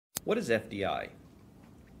What is FDI?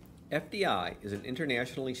 FDI is an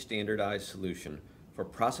internationally standardized solution for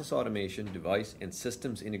process automation, device, and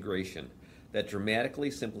systems integration that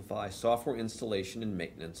dramatically simplifies software installation and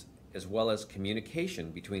maintenance, as well as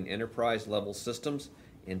communication between enterprise-level systems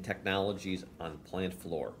and technologies on plant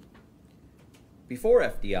floor. Before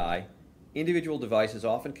FDI, individual devices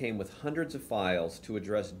often came with hundreds of files to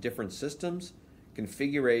address different systems,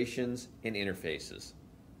 configurations, and interfaces.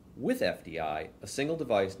 With FDI, a single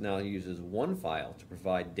device now uses one file to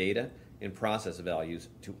provide data and process values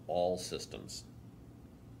to all systems.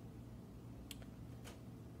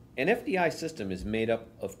 An FDI system is made up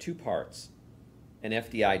of two parts, an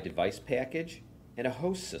FDI device package and a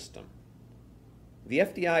host system. The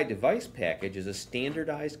FDI device package is a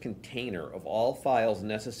standardized container of all files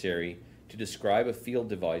necessary to describe a field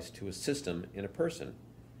device to a system and a person,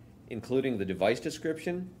 including the device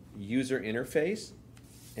description, user interface,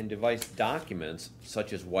 and device documents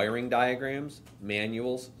such as wiring diagrams,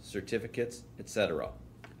 manuals, certificates, etc.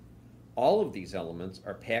 All of these elements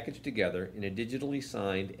are packaged together in a digitally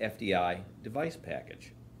signed FDI device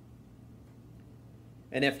package.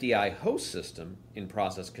 An FDI host system in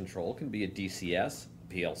process control can be a DCS,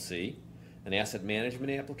 a PLC, an asset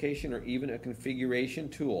management application, or even a configuration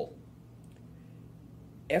tool.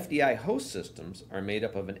 FDI host systems are made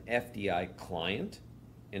up of an FDI client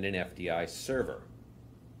and an FDI server.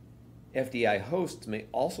 FDI hosts may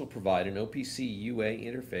also provide an OPC UA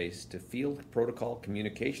interface to field protocol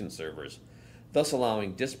communication servers, thus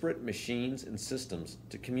allowing disparate machines and systems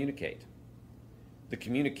to communicate. The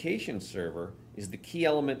communication server is the key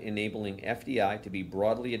element enabling FDI to be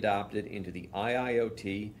broadly adopted into the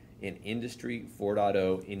IIoT and Industry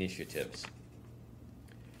 4.0 initiatives.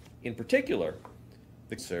 In particular,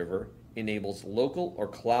 the server enables local or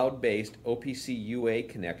cloud-based OPC UA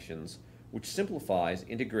connections, which simplifies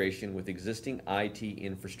integration with existing IT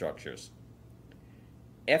infrastructures.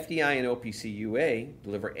 FDI and OPC UA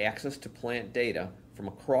deliver access to plant data from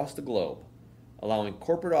across the globe, allowing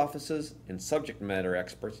corporate offices and subject matter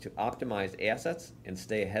experts to optimize assets and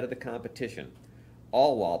stay ahead of the competition,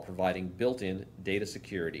 all while providing built-in data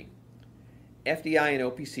security. FDI and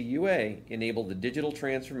OPC UA enable the digital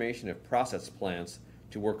transformation of process plants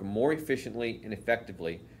to work more efficiently and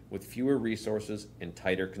effectively with fewer resources and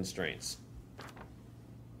tighter constraints.